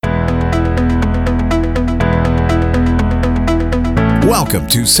Welcome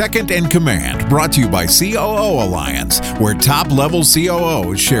to Second in Command, brought to you by COO Alliance, where top-level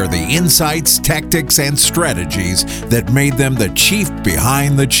COOs share the insights, tactics, and strategies that made them the chief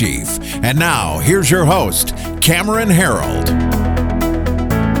behind the chief. And now, here's your host, Cameron Herold.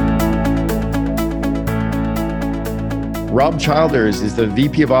 Rob Childers is the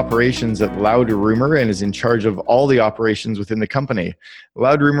VP of Operations at Loud Rumor and is in charge of all the operations within the company.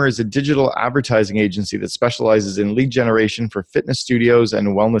 Loud Rumor is a digital advertising agency that specializes in lead generation for fitness studios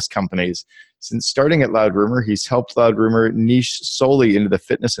and wellness companies. Since starting at Loud Rumor, he's helped Loud Rumor niche solely into the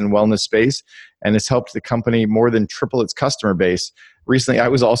fitness and wellness space and has helped the company more than triple its customer base. Recently, I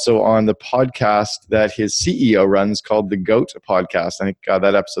was also on the podcast that his CEO runs called the GOAT podcast. I think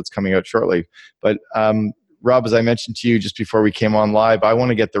that episode's coming out shortly. But Rob, as I mentioned to you just before we came on live, I want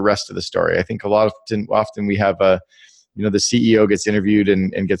to get the rest of the story. I think often we have the CEO gets interviewed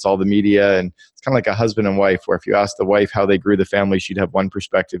and gets all the media, and it's kind of like a husband and wife, where if you ask the wife how they grew the family, she'd have one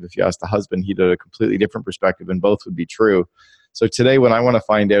perspective. If you ask the husband, he'd have a completely different perspective, and both would be true. So today, what I want to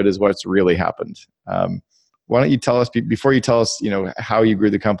find out is what's really happened. Why don't you tell us, before you tell us, how you grew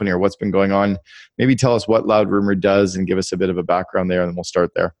the company or what's been going on, maybe tell us what Loud Rumor does and give us a bit of a background there, and then we'll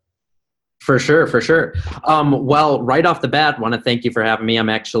start there. For sure. Well, right off the bat, want to thank you for having me. I'm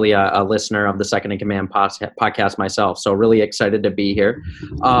actually a listener of the Second in Command podcast myself, so really excited to be here.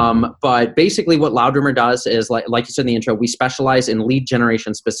 But basically what Loud Rumor does is, like you said in the intro, we specialize in lead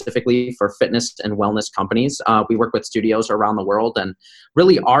generation specifically for fitness and wellness companies. We work with studios around the world, and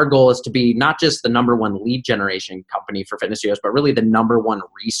really our goal is to be not just the number one lead generation company for fitness studios, but really the number one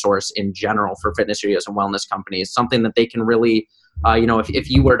resource in general for fitness studios and wellness companies, something that they can really if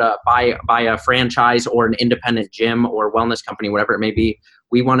you were to buy a franchise or an independent gym or wellness company, whatever it may be,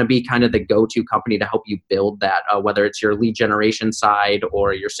 we want to be kind of the go-to company to help you build that, whether it's your lead generation side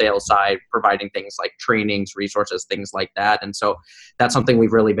or your sales side, providing things like trainings, resources, things like that. And so that's something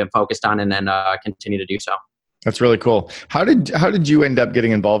we've really been focused on and continue to do so. That's really cool. How did you end up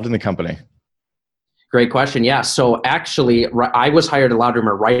getting involved in the company? Great question. Yeah. So actually, I was hired at Loud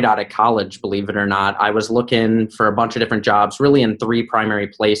Rumor right out of college, believe it or not. I was looking for a bunch of different jobs, really in three primary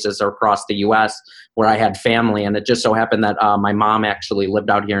places across the U.S. where I had family. And it just so happened that my mom actually lived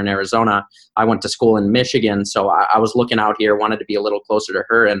out here in Arizona. I went to school in Michigan. So I was looking out here, wanted to be a little closer to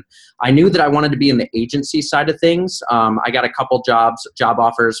her. And I knew that I wanted to be in the agency side of things. I got a couple job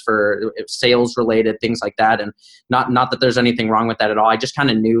offers for sales related, things like that. And not that there's anything wrong with that at all. I just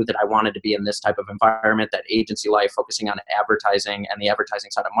kind of knew that I wanted to be in this type of environment, that agency life, focusing on advertising and the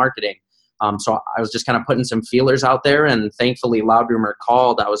advertising side of marketing. So I was just kind of putting some feelers out there, and thankfully Loud Rumor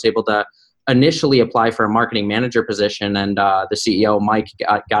called. I was able to initially apply for a marketing manager position, and the CEO, Mike,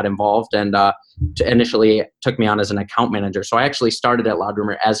 got involved and initially took me on as an account manager. So I actually started at Loud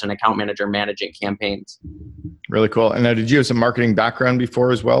Rumor as an account manager managing campaigns. Really cool. And now, did you have some marketing background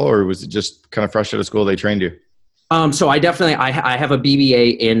before as well, or was it just kind of fresh out of school they trained you? So I have a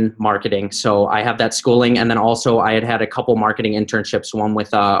BBA in marketing. So I have that schooling. And then also I had a couple marketing internships, one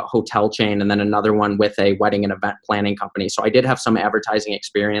with a hotel chain and then another one with a wedding and event planning company. So I did have some advertising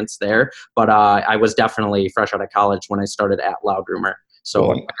experience there, but I was definitely fresh out of college when I started at Loud Rumor.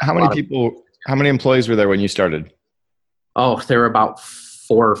 So cool. How many employees were there when you started? Oh, there were about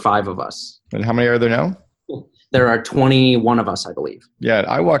 4 or 5 of us. And how many are there now? There are 21 of us, I believe. Yeah,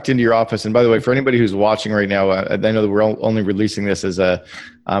 I walked into your office, and by the way, for anybody who's watching right now, I know that we're only releasing this as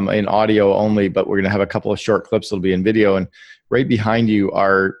in audio only, but we're going to have a couple of short clips that'll be in video, and right behind you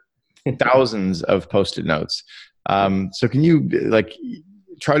are thousands of Post-it notes. So can you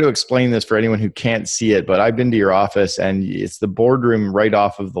try to explain this for anyone who can't see it? But I've been to your office, and it's the boardroom right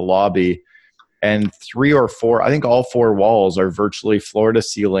off of the lobby, and 3 or 4, I think all 4 walls are virtually floor to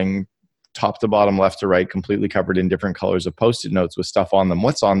ceiling, top to bottom, left to right, completely covered in different colors of Post-it notes with stuff on them.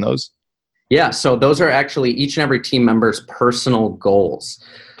 What's on those? Yeah, so those are actually each and every team member's personal goals.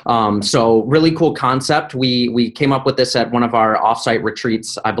 So really cool concept. We came up with this at one of our offsite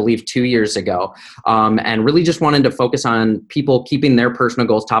retreats, I believe 2 years ago, and really just wanted to focus on people keeping their personal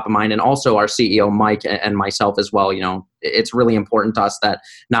goals top of mind, and also our CEO, Mike, and myself as well. It's really important to us that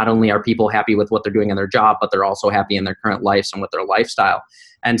not only are people happy with what they're doing in their job, but they're also happy in their current lives and with their lifestyle.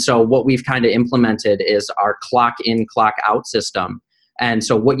 And so what we've kind of implemented is our clock in, clock out system. And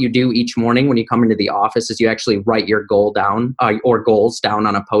so what you do each morning when you come into the office is you actually write your goal down or goals down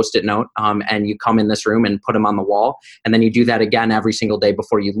on a Post-it note, and you come in this room and put them on the wall. And then you do that again every single day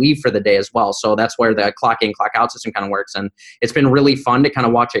before you leave for the day as well. So that's where the clock in, clock out system kind of works. And it's been really fun to kind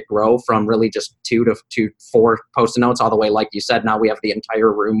of watch it grow from really just 2 to 4 Post-it notes all the way. Like you said, now we have the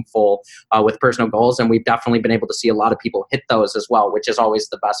entire room full with personal goals. And we've definitely been able to see a lot of people hit those as well, which is always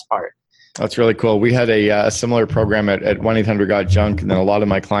the best part. That's really cool. We had a similar program at 1-800-GOT-JUNK, and then a lot of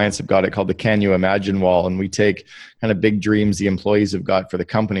my clients have got it called the Can You Imagine wall. And we take kind of big dreams the employees have got for the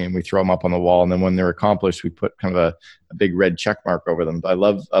company and we throw them up on the wall. And then when they're accomplished, we put kind of a big red check mark over them. I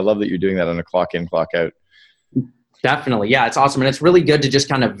love that you're doing that on a clock in, clock out. Definitely. Yeah, it's awesome. And it's really good to just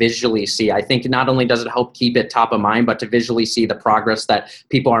kind of visually see. I think not only does it help keep it top of mind, but to visually see the progress that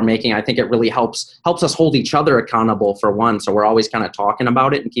people are making. I think it really helps us hold each other accountable, for one. So we're always kind of talking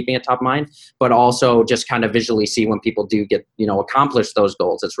about it and keeping it top of mind, but also just kind of visually see when people do get, accomplish those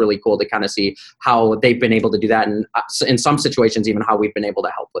goals. It's really cool to kind of see how they've been able to do that. And in some situations, even how we've been able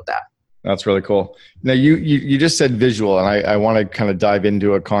to help with that. That's really cool. Now, you just said visual, and I want to kind of dive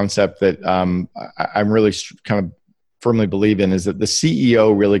into a concept that I'm really kind of firmly believe in, is that the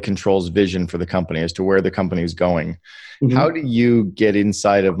CEO really controls vision for the company as to where the company is going. Mm-hmm. How do you get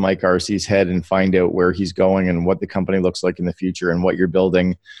inside of Mike Arcee's head and find out where he's going and what the company looks like in the future and what you're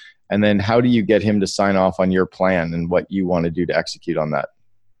building? And then how do you get him to sign off on your plan and what you want to do to execute on that?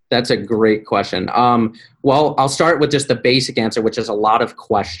 That's a great question. Well, I'll start with just the basic answer, which is a lot of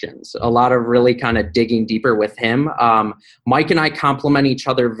questions, a lot of really kind of digging deeper with him. Mike and I complement each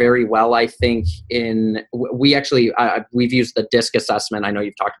other very well. I think we've used the DISC assessment. I know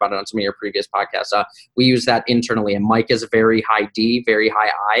you've talked about it on some of your previous podcasts. We use that internally, and Mike is very high D, very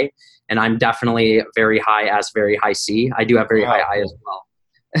high I, and I'm definitely very high S, very high C. I do have very high I as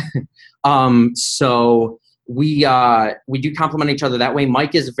well. So we do complement each other that way.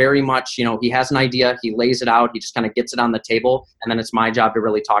 Mike is very much, he has an idea, he lays it out, he just kind of gets it on the table, and then it's my job to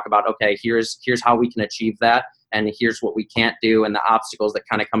really talk about, okay, here's how we can achieve that, and here's what we can't do, and the obstacles that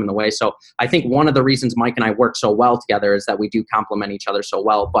kind of come in the way. So I think one of the reasons Mike and I work so well together is that we do complement each other so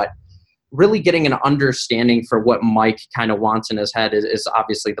well. But really getting an understanding for what Mike kind of wants in his head is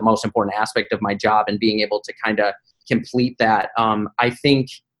obviously the most important aspect of my job, and being able to kind of complete that. I think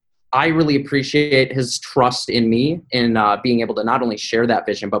I really appreciate his trust in me in being able to not only share that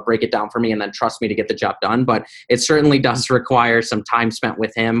vision, but break it down for me and then trust me to get the job done. But it certainly does require some time spent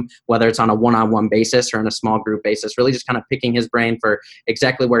with him, whether it's on a one-on-one basis or in a small group basis, really just kind of picking his brain for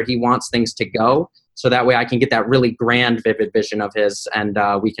exactly where he wants things to go. So that way I can get that really grand, vivid vision of his, and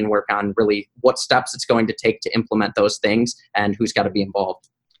we can work on really what steps it's going to take to implement those things and who's got to be involved.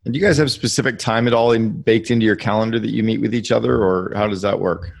 And do you guys have specific time at all baked into your calendar that you meet with each other, or how does that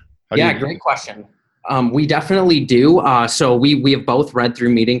work? Yeah, great question. We definitely do. So we have both read through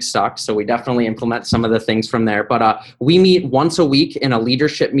Meeting Stuck, so we definitely implement some of the things from there. But we meet once a week in a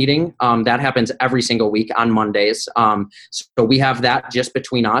leadership meeting. That happens every single week on Mondays. So we have that just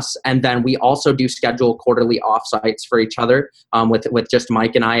between us. And then we also do schedule quarterly offsites for each other with just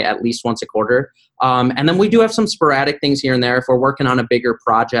Mike and I at least once a quarter. And then we do have some sporadic things here and there. If we're working on a bigger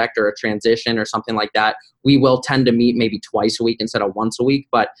project or a transition or something like that, we will tend to meet maybe twice a week instead of once a week.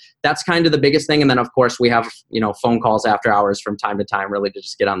 But that's kind of the biggest thing. And then, of course, we have phone calls after hours from time to time, really to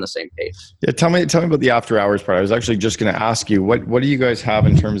just get on the same page. Yeah, tell me about the after hours part. I was actually just going to ask you, what do you guys have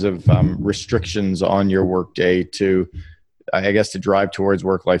in terms of restrictions on your workday to, I guess, to drive towards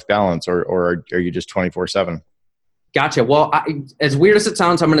work-life balance, or are you just 24/7? Gotcha. Well, as weird as it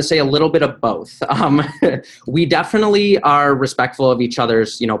sounds, I'm going to say a little bit of both. We definitely are respectful of each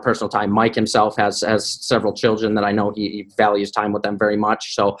other's, personal time. Mike himself has several children that I know he values time with them very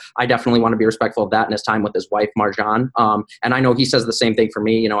much. So I definitely want to be respectful of that and his time with his wife, Marjan. And I know he says the same thing for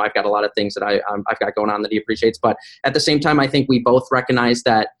me. I've got a lot of things that I've got going on that he appreciates. But at the same time, I think we both recognize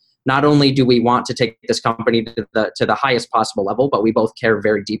that not only do we want to take this company to the highest possible level, but we both care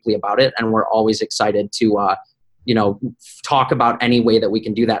very deeply about it. And we're always excited to talk about any way that we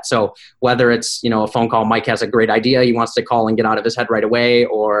can do that. So whether it's, a phone call, Mike has a great idea he wants to call and get out of his head right away,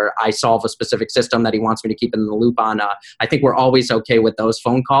 or I solve a specific system that he wants me to keep in the loop on, I think we're always okay with those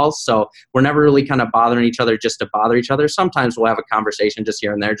phone calls. So we're never really kind of bothering each other just to bother each other. Sometimes we'll have a conversation just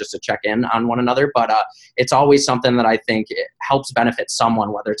here and there just to check in on one another, but it's always something that I think it helps benefit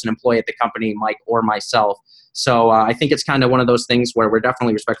someone, whether it's an employee at the company, Mike, or myself. So I think it's kind of one of those things where we're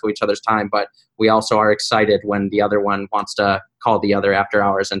definitely respectful of each other's time, but we also are excited when the other one wants to call the other after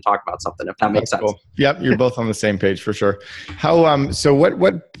hours and talk about something, if that makes sense. Cool. Yep, you're both on the same page for sure. How so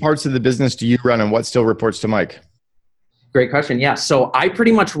what parts of the business do you run, and what still reports to Mike? Great question. Yeah. So I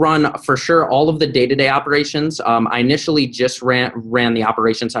pretty much run, for sure, all of the day-to-day operations. I initially just ran the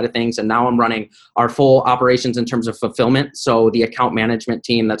operation side of things, and now I'm running our full operations in terms of fulfillment. So the account management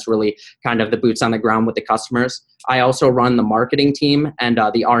team, that's really kind of the boots on the ground with the customers. I also run the marketing team and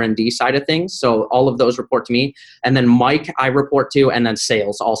the R&D side of things. So all of those report to me. And then Mike, I report to, and then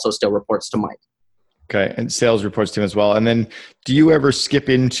sales also still reports to Mike. Okay. And sales reports to him as well. And then do you ever skip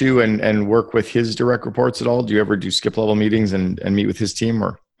into and work with his direct reports at all? Do you ever do skip level meetings and meet with his team,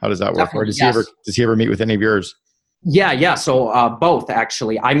 or How does that work? Or Definitely, does he ever meet with any of yours? Yeah. So both,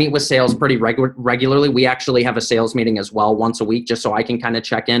 actually. I meet with sales pretty regularly. We actually have a sales meeting as well once a week, just so I can kind of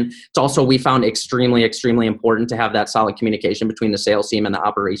check in. It's also, we found extremely, extremely important to have that solid communication between the sales team and the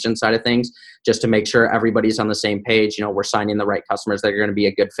operations side of things, just to make sure everybody's on the same page. We're signing the right customers that are going to be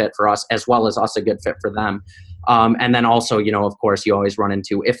a good fit for us, as well as us a good fit for them. And then also, of course, you always run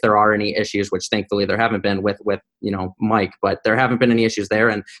into, if there are any issues, which thankfully there haven't been with Mike, but there haven't been any issues there,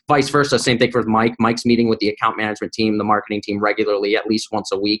 and vice versa. Same thing for Mike. Mike's meeting with the account management team, the marketing team regularly, at least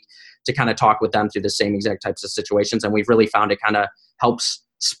once a week, to kind of talk with them through the same exact types of situations. And we've really found it kind of helps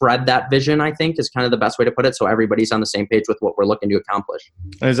spread that vision, I think, is kind of the best way to put it. So everybody's on the same page with what we're looking to accomplish.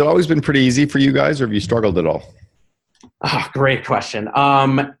 And has it always been pretty easy for you guys, or have you struggled at all? Oh, great question.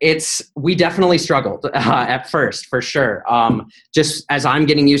 We definitely struggled at first, for sure. Just as I'm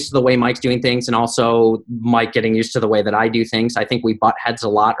getting used to the way Mike's doing things, and also Mike getting used to the way that I do things, I think we butt heads a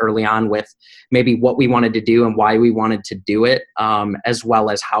lot early on with maybe what we wanted to do and why we wanted to do it, as well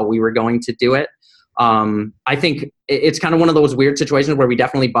as how we were going to do it. I think it's kind of one of those weird situations where we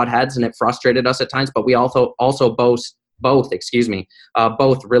definitely butt heads, and it frustrated us at times, but we also both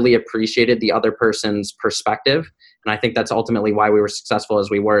really appreciated the other person's perspective. And I think that's ultimately why we were successful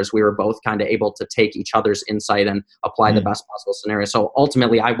as we were, is we were both kind of able to take each other's insight and apply the best possible scenario. So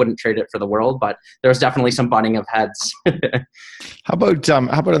ultimately, I wouldn't trade it for the world, but there's definitely some butting of heads. How about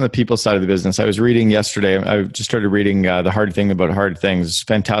on the people side of the business? I was reading yesterday. I just started reading The Hard Thing About Hard Things.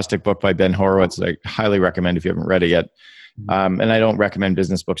 Fantastic book by Ben Horowitz. I highly recommend if you haven't read it yet. And I don't recommend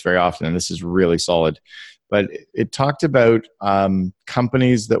business books very often, and this is really solid. But it talked about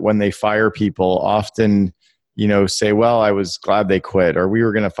companies that when they fire people often say, well, I was glad they quit, or we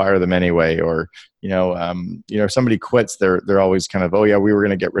were going to fire them anyway, or, if somebody quits, they're always kind of, oh yeah, we were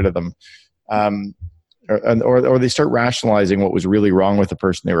going to get rid of them. Or they start rationalizing what was really wrong with the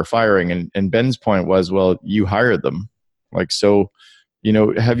person they were firing. And Ben's point was, well, you hired them.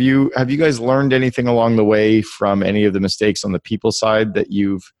 Have you guys learned anything along the way from any of the mistakes on the people side that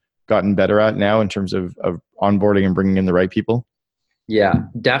you've gotten better at now in terms of onboarding and bringing in the right people? Yeah,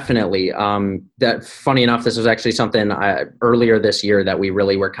 definitely. That funny enough, this was actually something earlier this year that we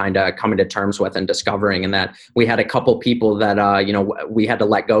really were kind of coming to terms with and discovering, and that we had a couple people that, we had to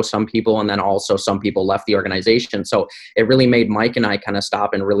let go some people, and then also some people left the organization. So it really made Mike and I kind of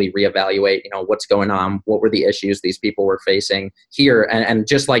stop and really reevaluate, what's going on, what were the issues these people were facing here. And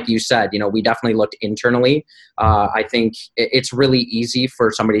just like you said, we definitely looked internally. I think it's really easy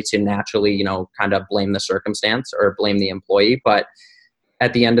for somebody to naturally, kind of blame the circumstance or blame the employee. But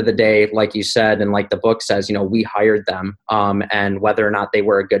at the end of the day, like you said, and like the book says, we hired them, and whether or not they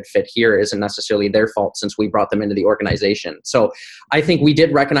were a good fit here isn't necessarily their fault, since we brought them into the organization. So I think we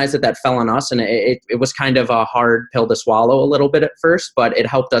did recognize that fell on us, and it was kind of a hard pill to swallow a little bit at first, but it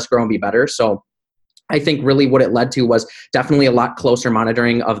helped us grow and be better. So I think really what it led to was definitely a lot closer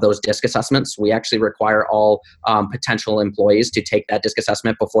monitoring of those DISC assessments. We actually require all potential employees to take that DISC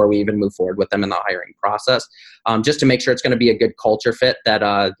assessment before we even move forward with them in the hiring process, just to make sure it's going to be a good culture fit, that,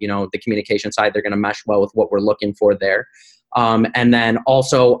 the communication side, they're going to mesh well with what we're looking for there. And then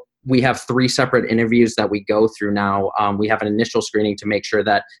also, we have 3 separate interviews that we go through now. We have an initial screening to make sure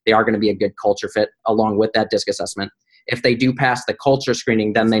that they are going to be a good culture fit along with that DISC assessment. If they do pass the culture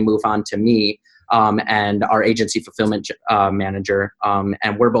screening, then they move on to me, and our agency fulfillment manager,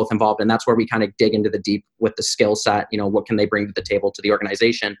 and we're both involved. And that's where we kind of dig into the deep with the skill set, what can they bring to the table to the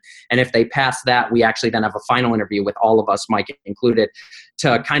organization. And if they pass that, we actually then have a final interview with all of us, Mike included,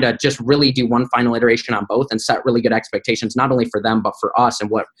 to kind of just really do one final iteration on both and set really good expectations, not only for them, but for us, and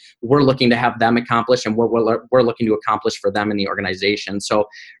what we're looking to have them accomplish and what we're looking to accomplish for them in the organization. So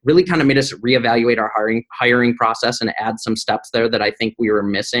really kind of made us reevaluate our hiring process and add some steps there that I think we were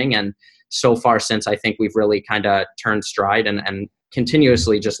missing. And so far since, I think we've really kind of turned stride and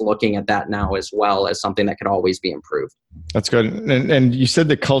continuously just looking at that now as well as something that could always be improved. That's good. And you said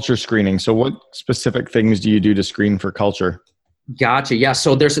the culture screening. So what specific things do you do to screen for culture? Gotcha. Yeah.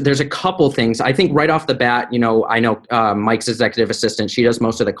 So there's a couple things. I think right off the bat, I know Mike's executive assistant, she does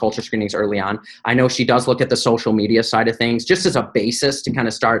most of the culture screenings early on. I know she does look at the social media side of things just as a basis to kind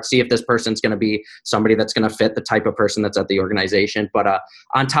of see if this person's going to be somebody that's going to fit the type of person that's at the organization. But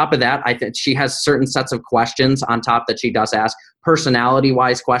on top of that, I think she has certain sets of questions on top that she does ask,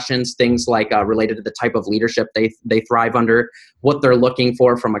 personality-wise questions, things like related to the type of leadership they thrive under, what they're looking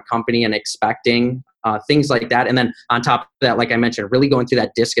for from a company and expecting, things like that. And then on top of that, like I mentioned, really going through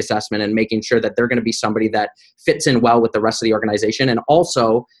that DISC assessment and making sure that they're going to be somebody that fits in well with the rest of the organization. And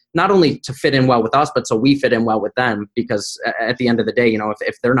also not only to fit in well with us, but so we fit in well with them, because at the end of the day,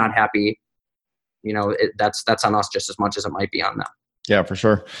 if they're not happy, that's on us just as much as it might be on them. Yeah, for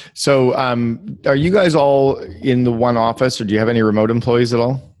sure. So are you guys all in the one office, or do you have any remote employees at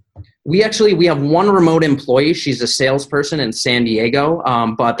all? We have one remote employee. She's a salesperson in San Diego,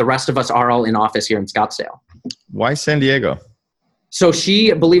 but the rest of us are all in office here in Scottsdale. Why San Diego? So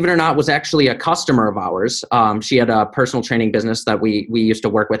she, believe it or not, was actually a customer of ours. She had a personal training business that we used to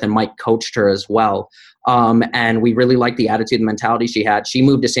work with, and Mike coached her as well. And we really liked the attitude and mentality she had. She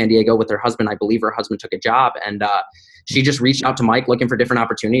moved to San Diego with her husband. I believe her husband took a job, and she just reached out to Mike looking for different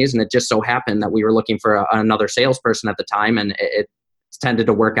opportunities. And it just so happened that we were looking for another salesperson at the time, and it tended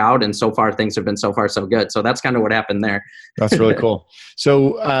to work out. And so far, things have been so far so good. So that's kind of what happened there. That's really cool.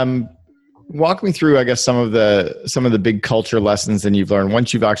 So walk me through, I guess, some of the big culture lessons that you've learned.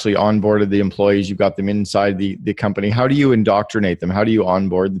 Once you've actually onboarded the employees, you've got them inside the company. How do you indoctrinate them? How do you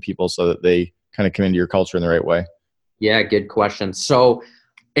onboard the people so that they kind of come into your culture in the right way? Yeah, good question. So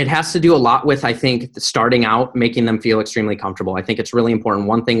it has to do a lot with, I think, starting out, making them feel extremely comfortable. I think it's really important.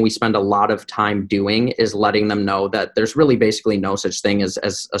 One thing we spend a lot of time doing is letting them know that there's really basically no such thing as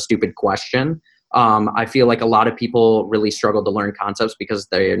a stupid question. I feel like a lot of people really struggle to learn concepts because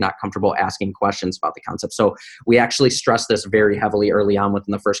they're not comfortable asking questions about the concept. So we actually stress this very heavily early on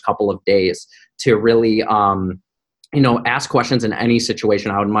within the first couple of days to really ask questions in any situation.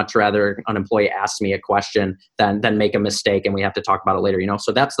 I would much rather an employee ask me a question than make a mistake and we have to talk about it later,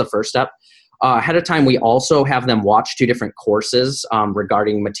 So that's the first step. Ahead of time, we also have them watch 2 different courses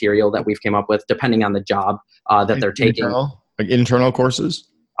regarding material that we've came up with, depending on the job that they're taking. Like internal courses?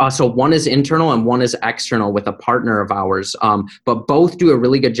 So one is internal and one is external with a partner of ours. But both do a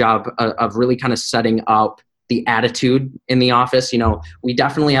really good job of really kind of setting up the attitude in the office. We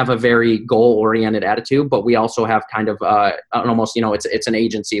definitely have a very goal-oriented attitude, but we also have kind of almost, it's an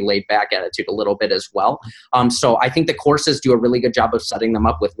agency laid-back attitude a little bit as well. So I think the courses do a really good job of setting them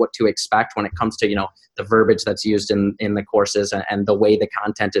up with what to expect when it comes to, the verbiage that's used in the courses and the way the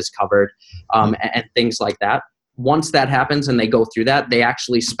content is covered and things like that. Once that happens and they go through that, they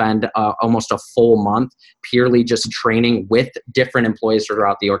actually spend almost a full month purely just training with different employees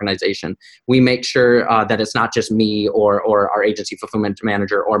throughout the organization. We make sure that it's not just me or our agency fulfillment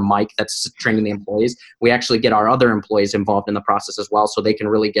manager or Mike that's training the employees. We actually get our other employees involved in the process as well, so they can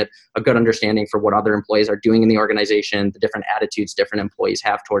really get a good understanding for what other employees are doing in the organization, the different attitudes different employees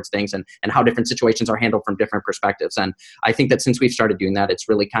have towards things, and how different situations are handled from different perspectives. And I think that since we've started doing that, it's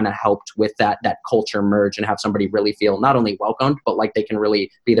really kind of helped with that culture merge and have somebody really feel not only welcomed, but like they can really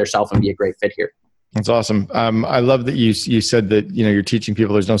be their self and be a great fit here. That's awesome. I love that you said that, you're teaching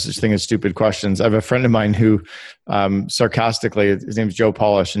people there's no such thing as stupid questions. I have a friend of mine who sarcastically, his name's Joe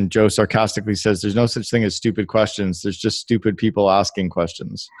Polish, and Joe sarcastically says there's no such thing as stupid questions. There's just stupid people asking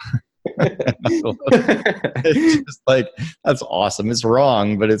questions. It's just like, that's awesome. It's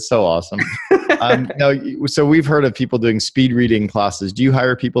wrong, but it's so awesome. So we've heard of people doing speed reading classes. Do you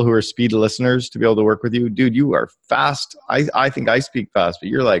hire people who are speed listeners to be able to work with you? Dude, you are fast. I think I speak fast, but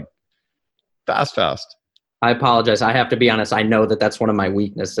you're like fast. I apologize. I have to be honest. I know that that's one of my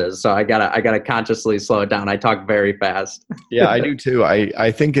weaknesses. So I gotta consciously slow it down. I talk very fast. Yeah, I do too.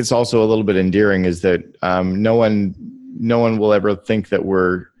 I think it's also a little bit endearing is that no one will ever think that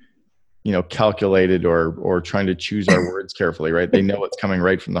we're calculated or trying to choose our words carefully, right? They know what's coming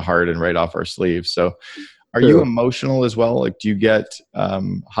right from the heart and right off our sleeve. So are you emotional as well? Like, do you get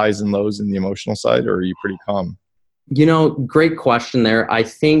highs and lows in the emotional side, or are you pretty calm? Great question there. I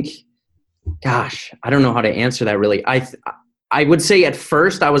think, gosh, I don't know how to answer that really. I would say at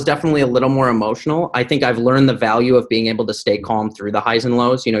first I was definitely a little more emotional. I think I've learned the value of being able to stay calm through the highs and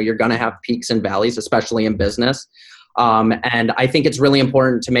lows. You're going to have peaks and valleys, especially in business. And I think it's really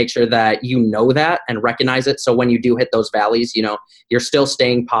important to make sure that you know that and recognize it. So when you do hit those valleys, you're still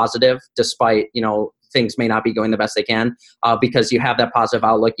staying positive despite, things may not be going the best they can, because you have that positive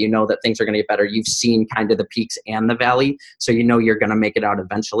outlook. You know that things are going to get better. You've seen kind of the peaks and the valley, so you're going to make it out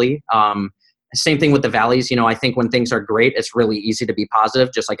eventually. Same thing with the valleys. I think when things are great, it's really easy to be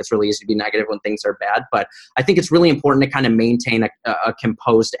positive, just like it's really easy to be negative when things are bad. But I think it's really important to kind of maintain a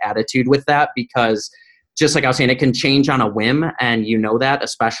composed attitude with that, because just like I was saying, it can change on a whim, and that,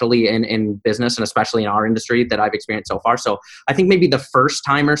 especially in business and especially in our industry that I've experienced so far. So I think maybe the first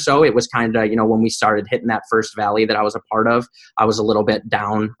time or so, it was kind of, when we started hitting that first valley that I was a part of, I was a little bit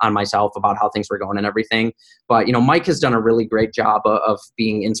down on myself about how things were going and everything. But, Mike has done a really great job of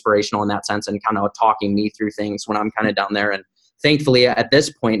being inspirational in that sense and kind of talking me through things when I'm kind of down there. And thankfully at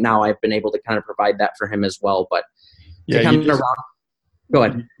this point now, I've been able to kind of provide that for him as well. But go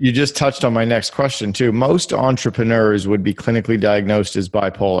ahead. You just touched on my next question too. Most entrepreneurs would be clinically diagnosed as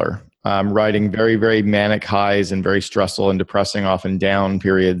bipolar. riding very, very manic highs and very stressful and depressing, often down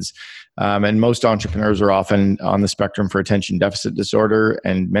periods. And most entrepreneurs are often on the spectrum for attention deficit disorder,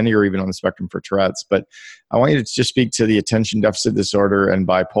 and many are even on the spectrum for Tourette's. But I want you to just speak to the attention deficit disorder and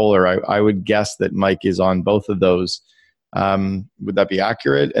bipolar. I would guess that Mike is on both of those. Would that be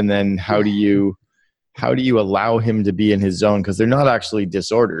accurate? And then how do you allow him to be in his zone? Because they're not actually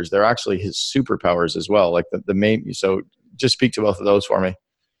disorders; they're actually his superpowers as well. Like the main. So just speak to both of those for me.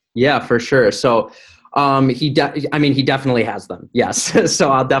 Yeah, for sure. So he definitely has them. Yes.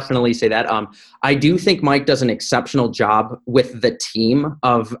 So I'll definitely say that. I do think Mike does an exceptional job with the team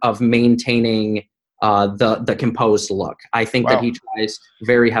of maintaining the composed look. I think that he tries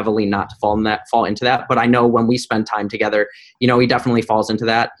very heavily not to fall into that. But I know when we spend time together, he definitely falls into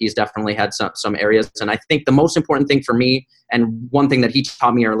that. He's definitely had some areas. And I think the most important thing for me, and one thing that he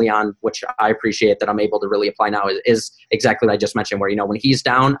taught me early on, which I appreciate that I'm able to really apply now, is exactly what I just mentioned, where, when he's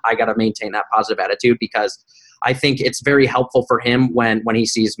down, I got to maintain that positive attitude, because I think it's very helpful for him when he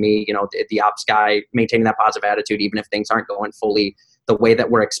sees me, the ops guy, maintaining that positive attitude, even if things aren't going fully the way that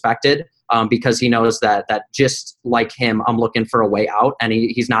we're expected. Because he knows that just like him, I'm looking for a way out, and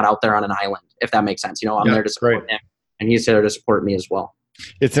he's not out there on an island, if that makes sense. I'm there to support him, and he's there to support me as well.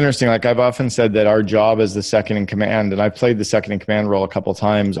 It's interesting. Like I've often said that our job as the second in command, and I've played the second in command role a couple of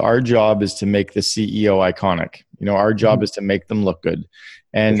times, our job is to make the CEO iconic. Our job is to make them look good.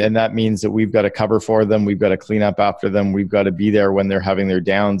 And that means that we've got to cover for them. We've got to clean up after them. We've got to be there when they're having their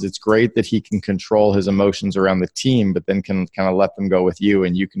downs. It's great that he can control his emotions around the team, but then can kind of let them go with you,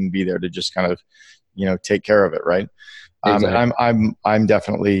 and you can be there to just kind of, take care of it. Right. Exactly. And I'm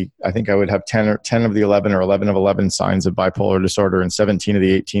definitely, I think I would have 10 of the 11 or 11 of 11 signs of bipolar disorder and 17 of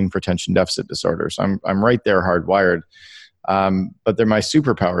the 18 for attention deficit disorder. So I'm right there hardwired. But they're my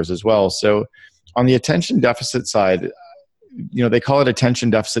superpowers as well. So on the attention deficit side, they call it attention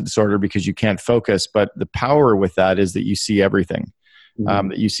deficit disorder because you can't focus, but the power with that is that you see everything.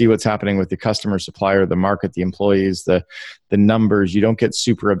 That you see what's happening with the customer, supplier, the market, the employees, the numbers. You don't get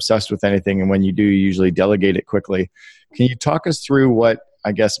super obsessed with anything, and when you do, you usually delegate it quickly. Can you talk us through what,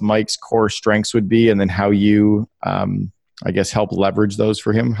 I guess, Mike's core strengths would be, and then how you, help leverage those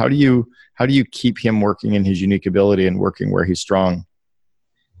for him? How do you keep him working in his unique ability and working where he's strong?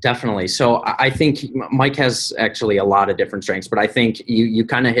 Definitely. So I think Mike has actually a lot of different strengths, but I think you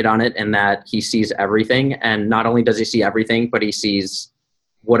kind of hit on it in that he sees everything. And not only does he see everything, but he sees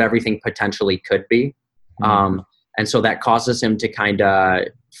what everything potentially could be. And so that causes him to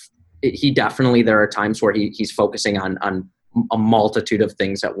there are times where he's focusing on a multitude of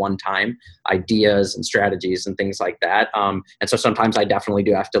things at one time, ideas and strategies and things like that. And so sometimes I definitely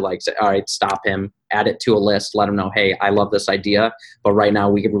do have to say, all right, stop him, add it to a list, let him know, hey, I love this idea, but right now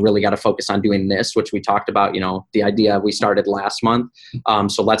we really got to focus on doing this, which we talked about, the idea we started last month.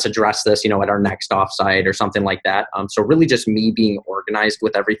 So let's address this, at our next offsite or something like that. So really just me being organized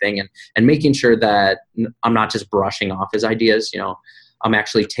with everything and making sure that I'm not just brushing off his ideas, I'm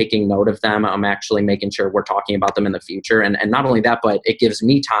actually taking note of them. I'm actually making sure we're talking about them in the future. And not only that, but it gives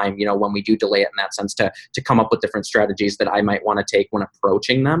me time, when we do delay it in that sense, to come up with different strategies that I might want to take when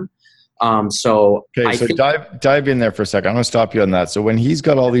approaching them. So dive in there for a second. I'm going to stop you on that. So when he's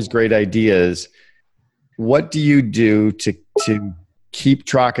got all these great ideas, what do you do to keep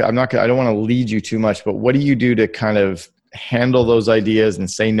track? I don't want to lead you too much, but what do you do to kind of handle those ideas and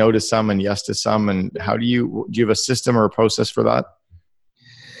say no to some and yes to some? And do you have a system or a process for that?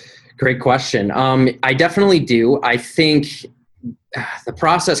 Great question. I definitely do. I think the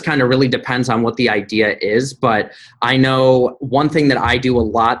process kind of really depends on what the idea is, but I know one thing that I do a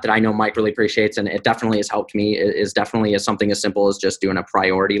lot that I know Mike really appreciates, and it definitely has helped me, is something as simple as just doing a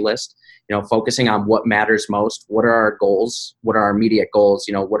priority list, focusing on what matters most. What are our goals? What are our immediate goals?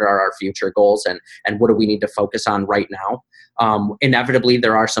 What are our future goals, and what do we need to focus on right now? Inevitably,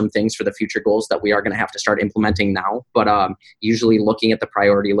 there are some things for the future goals that we are going to have to start implementing now, but usually looking at the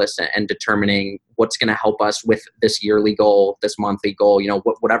priority list and determining what's going to help us with this yearly goal, this monthly goal,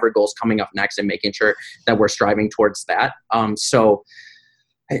 whatever goal's coming up next, and making sure that we're striving towards that. So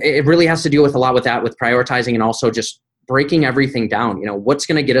it really has to do with a lot with that, with prioritizing, and also just breaking everything down. What's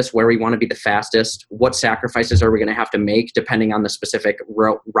going to get us where we want to be the fastest? What sacrifices are we going to have to make depending on the specific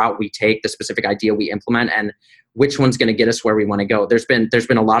route we take, the specific idea we implement, and which one's going to get us where we want to go? There's been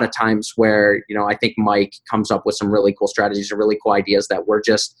a lot of times where, I think Mike comes up with some really cool strategies or really cool ideas that we're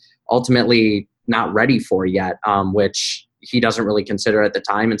just ultimately not ready for yet, which he doesn't really consider at the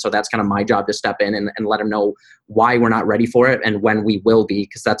time. And so that's kind of my job to step in and let him know why we're not ready for it and when we will be,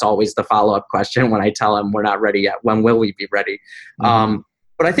 because that's always the follow-up question when I tell him we're not ready yet. When will we be ready?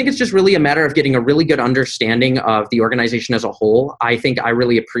 But But I think it's just really a matter of getting a really good understanding of the organization as a whole. I think I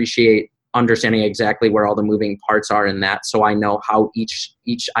really appreciate understanding exactly where all the moving parts are in that, so I know how each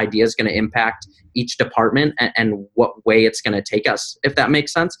idea is going to impact each department and what way it's going to take us, if that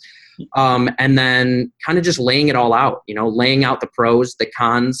makes sense. And then kind of just laying it all out, laying out the pros, the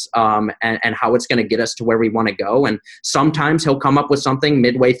cons, and how it's going to get us to where we want to go. And sometimes he'll come up with something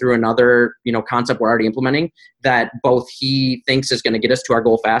midway through another, concept we're already implementing that both he thinks is going to get us to our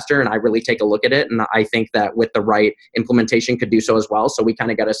goal faster. And I really take a look at it. And I think that with the right implementation could do so as well. So we kind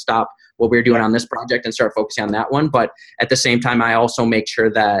of got to stop what we're doing on this project and start focusing on that one. But at the same time, I also make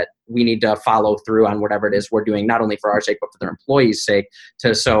sure that we need to follow through on whatever it is we're doing, not only for our sake, but for their employees' sake,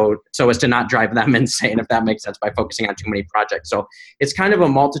 so as to not drive them insane, if that makes sense, by focusing on too many projects. So it's kind of a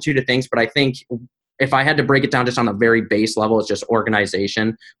multitude of things, but I think if I had to break it down just on the very base level, it's just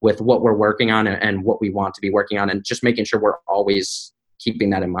organization with what we're working on and what we want to be working on, and just making sure we're always keeping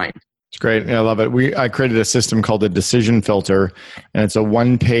that in mind. It's great. I love it. I created a system called a decision filter, and it's a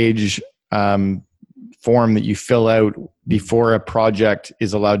one-page form that you fill out before a project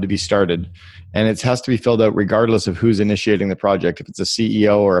is allowed to be started. And it has to be filled out regardless of who's initiating the project, if it's a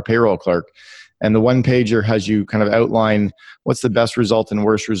CEO or a payroll clerk. And the one pager has you kind of outline what's the best result and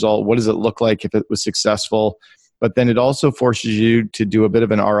worst result. What does it look like if it was successful? But then it also forces you to do a bit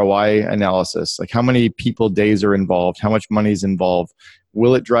of an ROI analysis, like how many people days are involved, how much money is involved.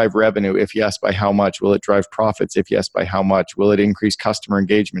 Will it drive revenue? If yes, by how much? Will it drive profits? If yes, by how much? Will it increase customer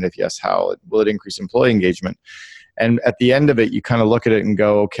engagement? If yes, how? Will it increase employee engagement? And at the end of it, you kind of look at it and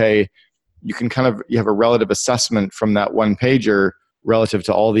go, okay, you have a relative assessment from that one pager relative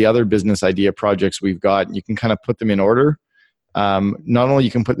to all the other business idea projects we've got. And you can kind of put them in order. Not only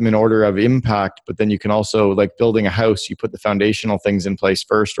you can put them in order of impact, but then you can also, like building a house, you put the foundational things in place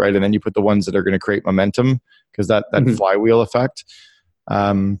first, right? And then you put the ones that are going to create momentum, because that flywheel effect.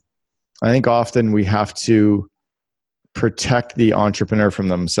 I think often we have to protect the entrepreneur from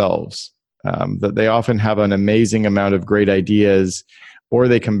themselves. That they often have an amazing amount of great ideas, or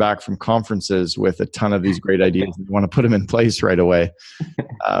they come back from conferences with a ton of these great ideas and want to put them in place right away.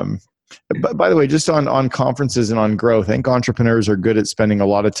 But by the way, just on conferences and on growth, I think entrepreneurs are good at spending a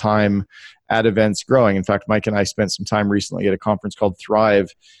lot of time at events growing. In fact, Mike and I spent some time recently at a conference called Thrive.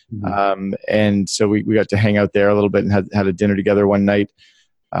 And so we got to hang out there a little bit and had a dinner together one night.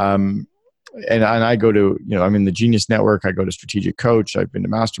 And I go to, I'm in the Genius Network. I go to Strategic Coach. I've been to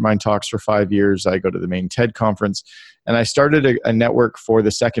Mastermind Talks for 5 years. I go to the main TED conference. And I started a network for the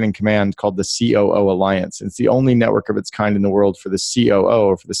second in command called the COO Alliance. It's the only network of its kind in the world for the COO,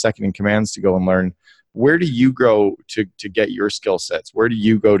 or for the second in commands, to go and learn. Where do you go to get your skill sets? Where do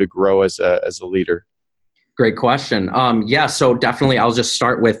you go to grow as a leader? Great question. So definitely I'll just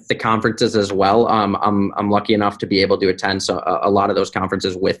start with the conferences as well. I'm lucky enough to be able to attend a lot of those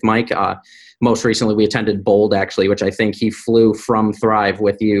conferences with Mike. Most recently we attended Bold, actually, which I think he flew from Thrive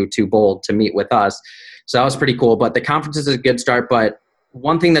with you to Bold to meet with us. So that was pretty cool. But the conferences is a good start. But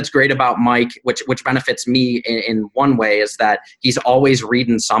one thing that's great about Mike, which benefits me in one way, is that he's always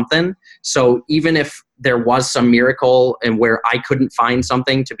reading something. So even if there was some miracle and where I couldn't find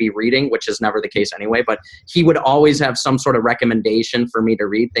something to be reading, which is never the case anyway, but he would always have some sort of recommendation for me to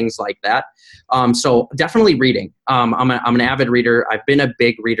read, things like that. So definitely reading. I'm an avid reader. I've been a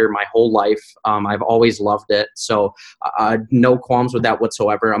big reader my whole life. I've always loved it. So no qualms with that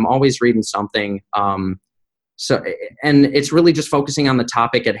whatsoever. I'm always reading something. And it's really just focusing on the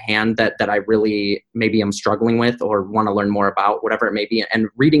topic at hand that I really maybe am struggling with or want to learn more about, whatever it may be, and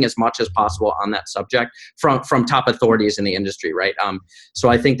reading as much as possible on that subject from top authorities in the industry, right? So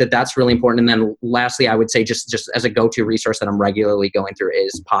I think that's really important. And then lastly, I would say just as a go-to resource that I'm regularly going through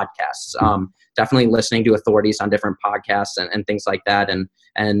is podcasts. Definitely listening to authorities on different podcasts and things like that.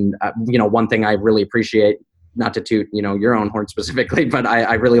 And one thing I really appreciate, not to toot, your own horn specifically, but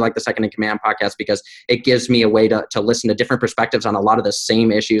I really like the Second in Command podcast because it gives me a way to listen to different perspectives on a lot of the same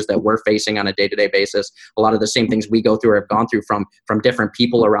issues that we're facing on a day-to-day basis. A lot of the same things we go through or have gone through from different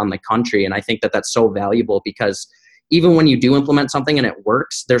people around the country. And I think that's so valuable because even when you do implement something and it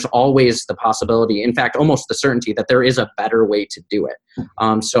works, there's always the possibility, in fact, almost the certainty that there is a better way to do it.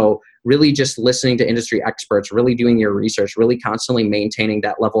 So really just listening to industry experts, really doing your research, really constantly maintaining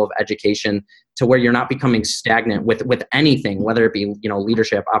that level of education to where you're not becoming stagnant with anything, whether it be,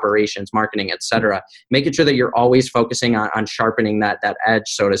 leadership, operations, marketing, et cetera. Making sure that you're always focusing on sharpening that edge,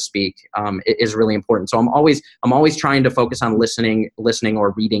 so to speak, is really important. So I'm always trying to focus on listening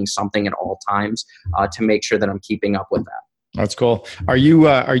or reading something at all times to make sure that I'm keeping up with that. That's cool. Are you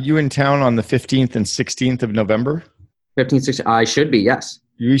in town on the 15th and 16th of November? 15th, 16th, I should be, yes.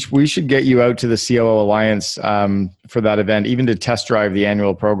 We should get you out to the COO Alliance for that event, even to test drive the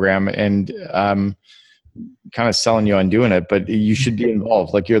annual program, and kind of selling you on doing it. But you should be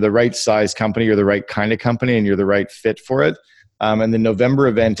involved. Like, you're the right size company, you're the right kind of company, and you're the right fit for it. And the November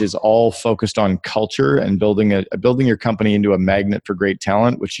event is all focused on culture and building your company into a magnet for great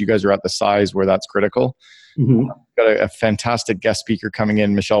talent, which you guys are at the size where that's critical. Mm-hmm. Got a fantastic guest speaker coming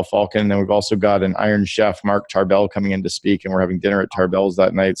in, Michelle Falcon. And then we've also got an Iron Chef, Mark Tarbell, coming in to speak. And we're having dinner at Tarbell's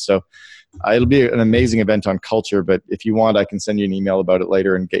that night. So it'll be an amazing event on culture. But if you want, I can send you an email about it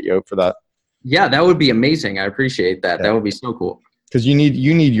later and get you out for that. Yeah, that would be amazing. I appreciate that. Yeah. That would be so cool. Because you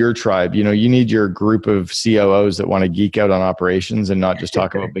need your tribe. You need your group of COOs that want to geek out on operations and not just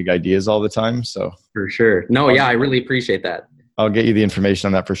talk about big ideas all the time. So for sure. No, yeah, I really appreciate that. I'll get you the information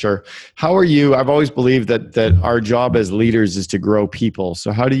on that for sure. How are you? I've always believed that our job as leaders is to grow people.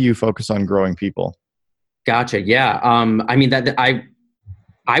 So how do you focus on growing people? Gotcha. Yeah. I mean, that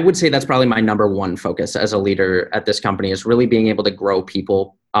I would say that's probably my number one focus as a leader at this company, is really being able to grow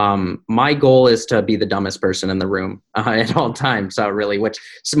people. My goal is to be the dumbest person in the room at all times, really, which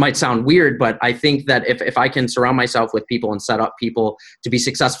might sound weird, but I think that if I can surround myself with people and set up people to be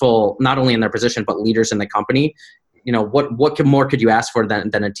successful, not only in their position, but leaders in the company, what more could you ask for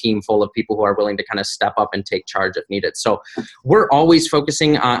than a team full of people who are willing to kind of step up and take charge if needed? So we're always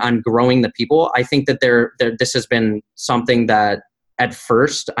focusing on growing the people. I think that this has been something that at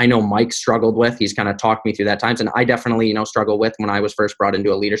first I know Mike struggled with. He's kind of talked me through that times. And I definitely, struggle with when I was first brought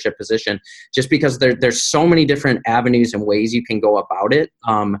into a leadership position, just because there's so many different avenues and ways you can go about it.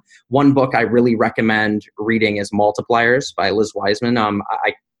 One book I really recommend reading is Multipliers by Liz Wiseman.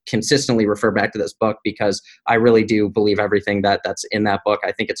 I consistently refer back to this book because I really do believe everything that's in that book.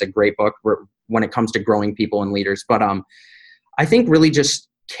 I think it's a great book when it comes to growing people and leaders. But I think really just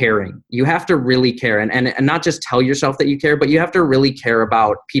caring. You have to really care and not just tell yourself that you care, but you have to really care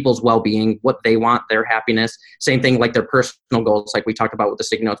about people's well-being, what they want, their happiness. Same thing like their personal goals, like we talked about with the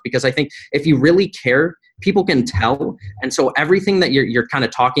sticky notes, because I think if you really care, people can tell. And so everything that you're kind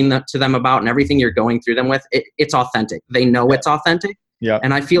of talking to them about and everything you're going through them with, it's authentic. They know it's authentic. Yeah.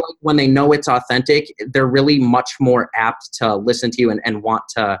 And I feel like when they know it's authentic, they're really much more apt to listen to you and want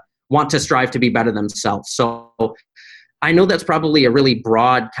to strive to be better themselves. So I know that's probably a really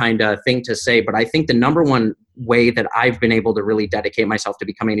broad kind of thing to say, but I think the number one way that I've been able to really dedicate myself to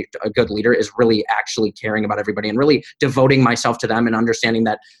becoming a good leader is really actually caring about everybody and really devoting myself to them and understanding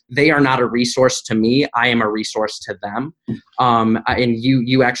that they are not a resource to me. I am a resource to them. And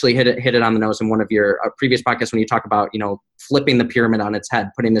you actually hit it on the nose in one of your previous podcasts when you talk about, flipping the pyramid on its head,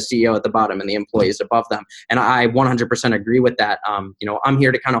 putting the CEO at the bottom and the employees above them. And I 100% agree with that. I'm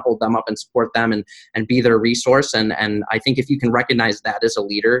here to kind of hold them up and support them and be their resource. And I think if you can recognize that as a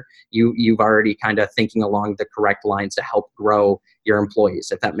leader, you've already kind of thinking along the correct lines to help grow your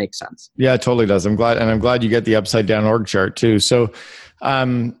employees, if that makes sense. Yeah, it totally does. I'm glad you get the upside down org chart too. So,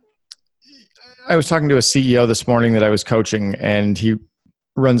 I was talking to a CEO this morning that I was coaching, and he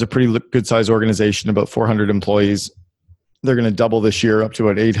runs a pretty good size organization, about 400 employees. They're going to double this year up to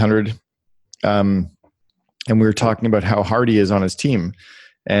about 800. And we were talking about how hard he is on his team.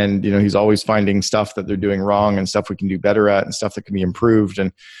 And, he's always finding stuff that they're doing wrong and stuff we can do better at and stuff that can be improved.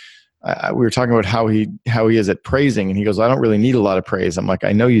 And we were talking about how he is at praising. And he goes, I don't really need a lot of praise. I'm like,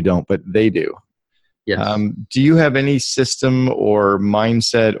 I know you don't, but they do. Yes. Do you have any system or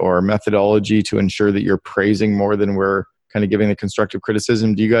mindset or methodology to ensure that you're praising more than we're kind of giving the constructive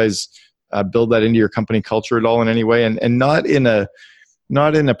criticism? Do you guys build that into your company culture at all in any way? And not in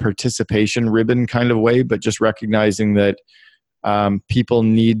a participation ribbon kind of way, but just recognizing that people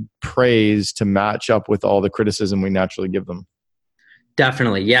need praise to match up with all the criticism we naturally give them.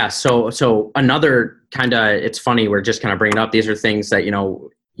 Definitely. Yeah. So another kind of, it's funny, we're just kind of bringing up, these are things that,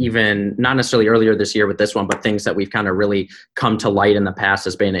 even not necessarily earlier this year with this one, but things that we've kind of really come to light in the past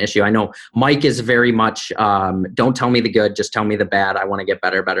has been an issue. I know Mike is very much, don't tell me the good, just tell me the bad. I want to get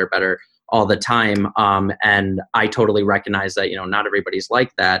better all the time. And I totally recognize that, not everybody's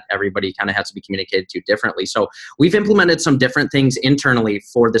like that. Everybody kind of has to be communicated to differently. So we've implemented some different things internally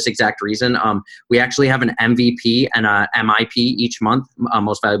for this exact reason. We actually have an MVP and a MIP each month,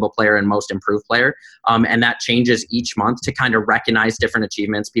 most valuable player and most improved player. And that changes each month to kind of recognize different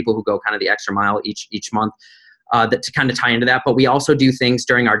achievements, people who go kind of the extra mile each month. That to kind of tie into that. But we also do things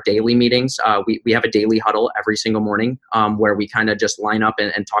during our daily meetings. We have a daily huddle every single morning where we kind of just line up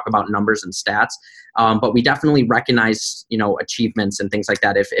and talk about numbers and stats. But we definitely recognize, achievements and things like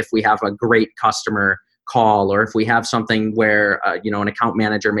that. If we have a great customer call, or if we have something where an account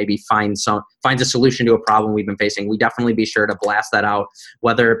manager maybe finds a solution to a problem we've been facing, we definitely be sure to blast that out,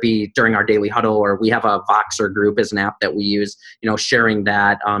 whether it be during our daily huddle, or we have a Voxer group as an app that we use, sharing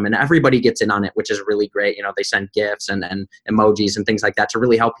that, and everybody gets in on it, which is really great. They send GIFs and emojis and things like that to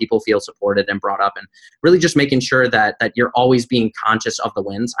really help people feel supported and brought up, and really just making sure that you're always being conscious of the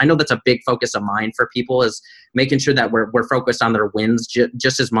wins. I know that's a big focus of mine for people, is making sure that we're focused on their wins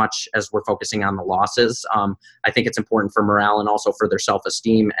just as much as we're focusing on the losses. I think it's important for morale and also for their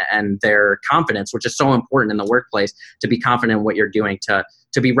self-esteem and their confidence, which is so important in the workplace, to be confident in what you're doing,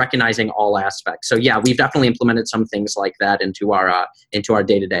 to be recognizing all aspects. So yeah, we've definitely implemented some things like that into our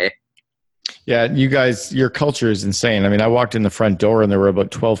day-to-day. Yeah, you guys, your culture is insane. I mean, I walked in the front door and there were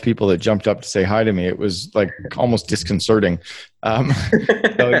about 12 people that jumped up to say hi to me. It was like almost disconcerting. So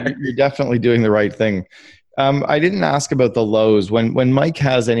you're definitely doing the right thing. I didn't ask about the lows. When Mike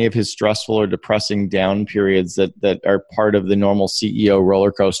has any of his stressful or depressing down periods that are part of the normal CEO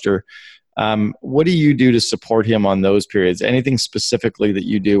roller coaster, what do you do to support him on those periods? Anything specifically that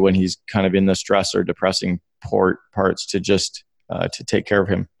you do when he's kind of in the stress or depressing parts to just to take care of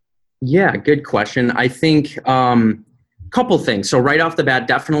him? Yeah, good question. I think couple things. So right off the bat,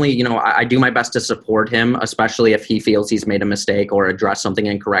 definitely, I do my best to support him, especially if he feels he's made a mistake or addressed something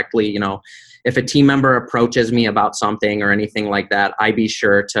incorrectly. If a team member approaches me about something or anything like that, I be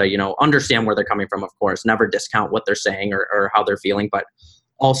sure to, understand where they're coming from, of course, never discount what they're saying or how they're feeling, but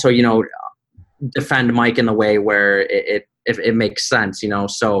also, defend Mike in the way where if it makes sense,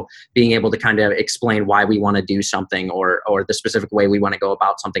 so being able to kind of explain why we want to do something or the specific way we want to go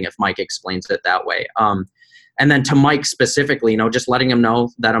about something if Mike explains it that way. And then to Mike specifically, just letting him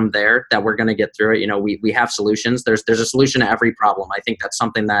know that I'm there, that we're going to get through it. We have solutions. There's a solution to every problem. I think that's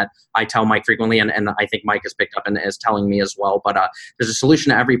something that I tell Mike frequently, and I think Mike has picked up and is telling me as well. But there's a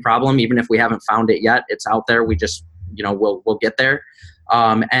solution to every problem, even if we haven't found it yet. It's out there. We just, we'll get there.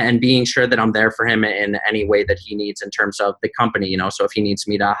 And being sure that I'm there for him in any way that he needs in terms of the company, so if he needs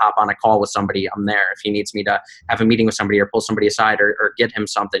me to hop on a call with somebody, I'm there. If he needs me to have a meeting with somebody or pull somebody aside or get him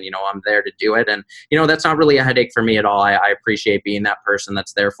something, I'm there to do it. And, that's not really a headache for me at all. I appreciate being that person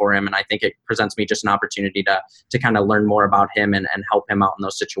that's there for him. And I think it presents me just an opportunity to kind of learn more about him and help him out in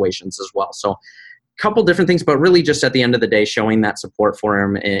those situations as well. So couple different things, but really just at the end of the day, showing that support for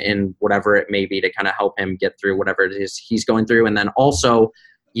him in whatever it may be to kind of help him get through whatever it is he's going through. And then also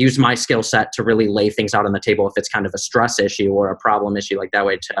use my skill set to really lay things out on the table if it's kind of a stress issue or a problem issue, like that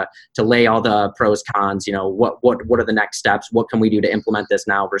way to lay all the pros, cons, what are the next steps? What can we do to implement this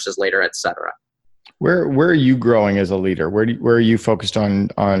now versus later, et cetera. Where are you growing as a leader? Where are you focused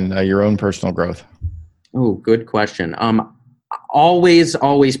on your own personal growth? Oh, good question.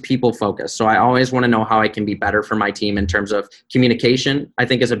 Always people focused. So I always want to know how I can be better for my team in terms of communication, I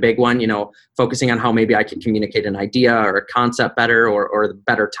think is a big one, focusing on how maybe I can communicate an idea or a concept better or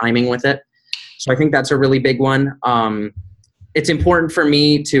better timing with it. So I think that's a really big one. It's important for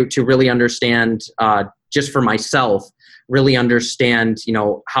me to really understand, just for myself, really understand,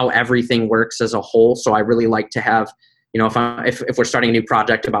 how everything works as a whole. So I really like to have, if we're starting a new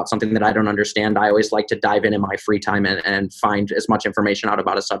project about something that I don't understand, I always like to dive in my free time and find as much information out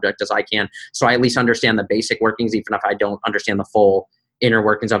about a subject as I can. So I at least understand the basic workings, even if I don't understand the full inner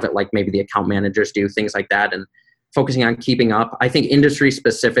workings of it, like maybe the account managers do, things like that. And focusing on keeping up. I think industry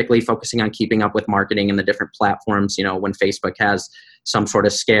specifically, focusing on keeping up with marketing and the different platforms, when Facebook has some sort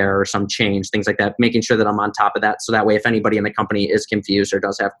of scare or some change, things like that, making sure that I'm on top of that. So that way, if anybody in the company is confused or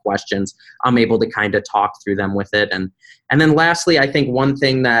does have questions, I'm able to kind of talk through them with it. And then lastly, I think one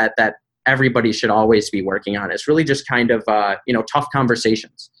thing that everybody should always be working on is really just kind of, tough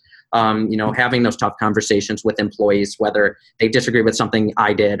conversations. Having those tough conversations with employees, whether they disagree with something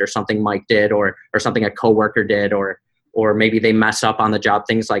I did or something Mike did or something a coworker did, or maybe they mess up on the job,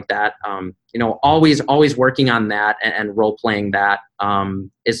 things like that. Always working on that and role playing that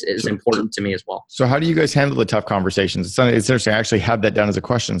is important to me as well. So how do you guys handle the tough conversations? It's interesting. I actually have that down as a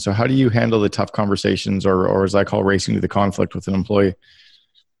question. So how do you handle the tough conversations or as I call racing to the conflict with an employee?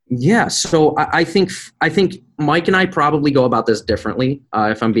 Yeah, so I think Mike and I probably go about this differently,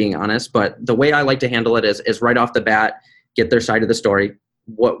 if I'm being honest. But the way I like to handle it is right off the bat, get their side of the story,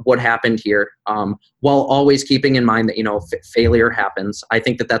 what happened here, while always keeping in mind that failure happens. I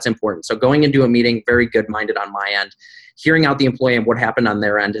think that's important. So going into a meeting, very good-minded on my end, hearing out the employee and what happened on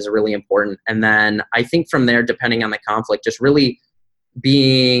their end is really important. And then I think from there, depending on the conflict, just really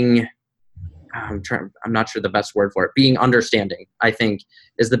being I'm not sure the best word for it. Being understanding, I think,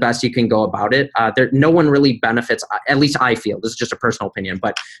 is the best you can go about it. No one really benefits, at least I feel, this is just a personal opinion,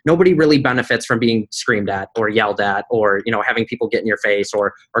 but nobody really benefits from being screamed at or yelled at or, having people get in your face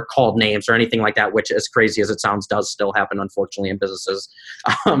or called names or anything like that, which, as crazy as it sounds, does still happen, unfortunately, in businesses.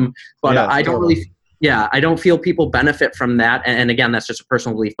 But yeah, I don't really... Yeah, I don't feel people benefit from that. And again, that's just a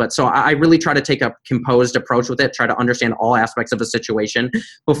personal belief. But so I really try to take a composed approach with it, try to understand all aspects of the situation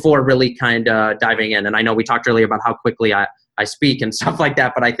before really kind of diving in. And I know we talked earlier about how quickly I speak and stuff like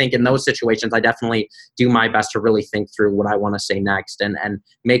that. But I think in those situations, I definitely do my best to really think through what I want to say next and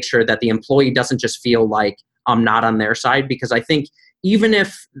make sure that the employee doesn't just feel like I'm not on their side. Because I think even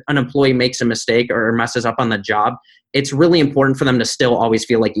if an employee makes a mistake or messes up on the job, it's really important for them to still always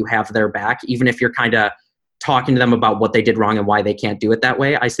feel like you have their back, even if you're kind of talking to them about what they did wrong and why they can't do it that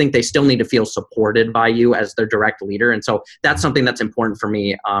way. I think they still need to feel supported by you as their direct leader. And so that's something that's important for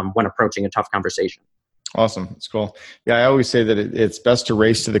me when approaching a tough conversation. Awesome. That's cool. Yeah, I always say that it's best to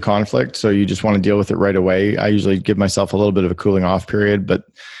race to the conflict. So you just want to deal with it right away. I usually give myself a little bit of a cooling off period,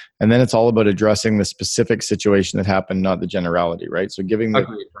 and then it's all about addressing the specific situation that happened, not the generality, right? So giving the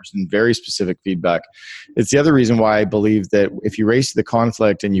person very specific feedback. It's the other reason why I believe that if you race to the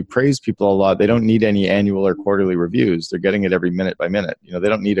conflict and you praise people a lot, they don't need any annual or quarterly reviews. They're getting it every minute by minute. They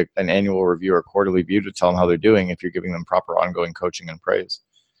don't need an annual review or quarterly view to tell them how they're doing if you're giving them proper ongoing coaching and praise.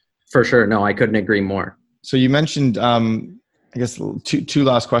 For sure. No, I couldn't agree more. So you mentioned, I guess two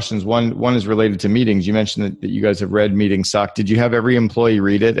last questions. One is related to meetings. You mentioned that you guys have read Meetings Suck. Did you have every employee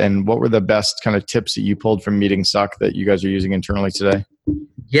read it? And what were the best kind of tips that you pulled from Meetings Suck that you guys are using internally today?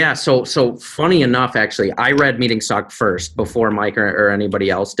 Yeah. So funny enough, actually, I read Meetings Suck first before Mike or anybody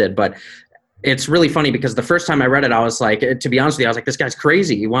else did. But it's really funny because the first time I read it, I was like, to be honest with you, I was like, this guy's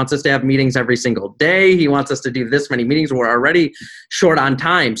crazy. He wants us to have meetings every single day. He wants us to do this many meetings. We're already short on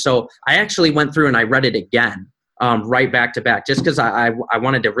time. So I actually went through and I read it again. Right back to back, just because I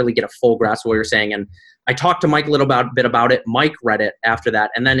wanted to really get a full grasp of what you're saying. And I talked to Mike a little bit about it. Mike read it after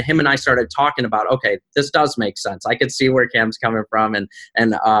that. And then him and I started talking about, okay, this does make sense. I could see where Cam's coming from.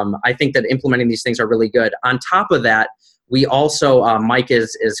 And I think that implementing these things are really good. On top of that, we also, Mike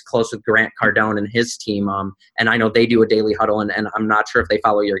is close with Grant Cardone and his team. And I know they do a daily huddle, and I'm not sure if they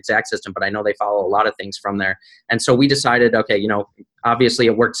follow your exact system, but I know they follow a lot of things from there. And so we decided, okay, obviously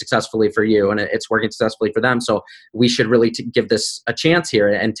it worked successfully for you and it's working successfully for them. So we should really give this a chance here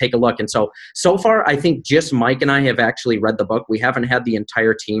and take a look. And so far, I think just Mike and I have actually read the book. We haven't had the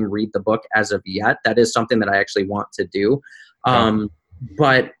entire team read the book as of yet. That is something that I actually want to do.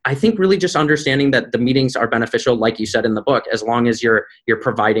 But I think really just understanding that the meetings are beneficial, like you said in the book, as long as you're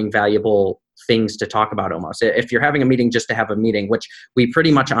providing valuable things to talk about almost. If you're having a meeting just to have a meeting, which we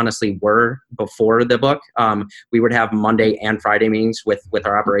pretty much honestly were before the book, we would have Monday and Friday meetings with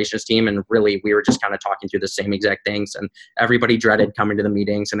our operations team. And really, we were just kind of talking through the same exact things. And everybody dreaded coming to the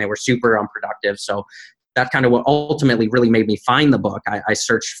meetings and they were super unproductive. So that's kind of what ultimately really made me find the book. I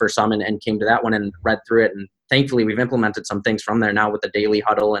searched for some and came to that one and read through it. And thankfully, we've implemented some things from there now with the daily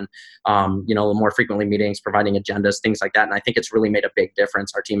huddle and, more frequently meetings, providing agendas, things like that. And I think it's really made a big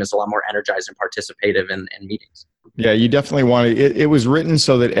difference. Our team is a lot more energized and participative in meetings. Yeah, you definitely want it. It was written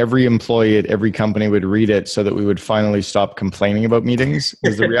so that every employee at every company would read it so that we would finally stop complaining about meetings.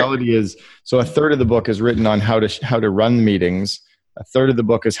 Because the reality is, so a third of the book is written on how to run meetings. A third of the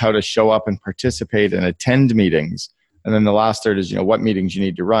book is how to show up and participate and attend meetings. And then the last third is, what meetings you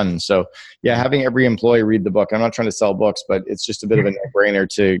need to run. So yeah, having every employee read the book. I'm not trying to sell books, but it's just a bit of a no-brainer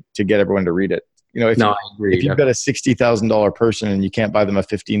to get everyone to read it. I agree. If you've got a $60,000 person and you can't buy them a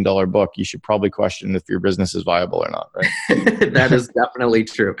 $15 book, you should probably question if your business is viable or not, right? That is definitely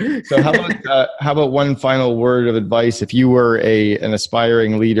true. So how about one final word of advice? If you were an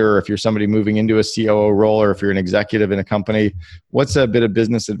aspiring leader, or if you're somebody moving into a COO role, or if you're an executive in a company, what's a bit of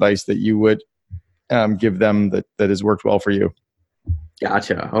business advice that you would give them that has worked well for you?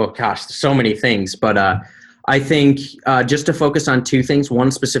 Gotcha. Oh gosh, so many things, but I think just to focus on two things. One,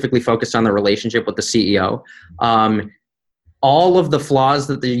 specifically focused on the relationship with the CEO. All of the flaws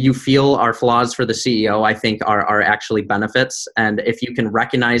that you feel are flaws for the CEO, I think are actually benefits. And if you can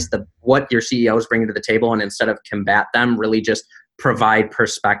recognize what your CEO is bringing to the table, and instead of combat them, really just provide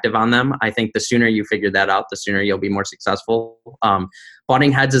perspective on them, I think the sooner you figure that out, the sooner you'll be more successful.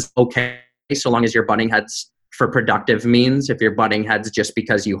 Butting heads is okay, so long as you're butting heads for productive means. If you're butting heads just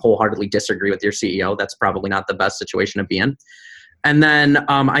because you wholeheartedly disagree with your CEO, that's probably not the best situation to be in. And then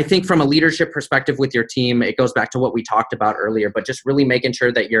I think from a leadership perspective with your team, it goes back to what we talked about earlier, but just really making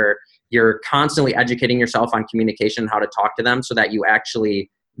sure that you're constantly educating yourself on communication, how to talk to them, so that you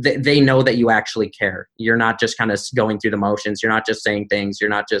actually, they know that you actually care. You're not just kind of going through the motions. You're not just saying things. You're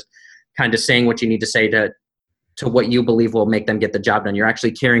not just kind of saying what you need to say to what you believe will make them get the job done. You're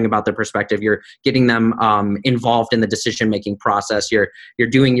actually caring about their perspective. You're getting them involved in the decision-making process. You're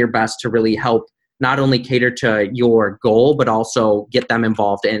doing your best to really help not only cater to your goal, but also get them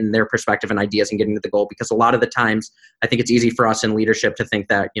involved in their perspective and ideas and getting to the goal. Because a lot of the times, I think it's easy for us in leadership to think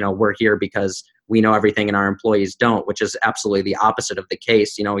that, we're here because we know everything and our employees don't, which is absolutely the opposite of the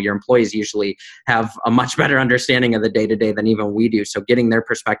case. Your employees usually have a much better understanding of the day-to-day than even we do. So getting their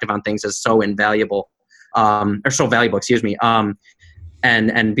perspective on things is so invaluable. So valuable,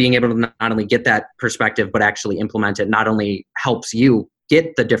 and being able to not only get that perspective, but actually implement it not only helps you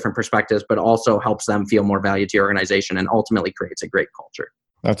get the different perspectives, but also helps them feel more value to your organization and ultimately creates a great culture.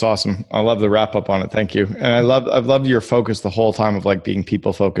 That's awesome. I love the wrap up on it. Thank you. And I've loved your focus the whole time of like being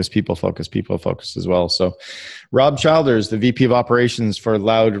people focused as well. So Rob Childers, the VP of Operations for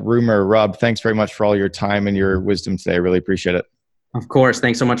Loud Rumor. Rob, thanks very much for all your time and your wisdom today. I really appreciate it. Of course.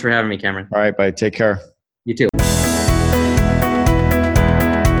 Thanks so much for having me, Cameron. All right, bye. Take care. You too.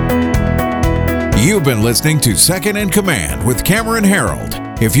 You've been listening to Second in Command with Cameron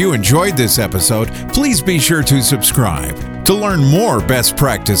Herold. If you enjoyed this episode, please be sure to subscribe. To learn more best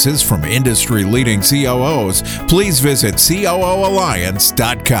practices from industry-leading COOs, please visit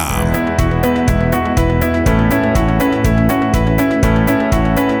COOalliance.com.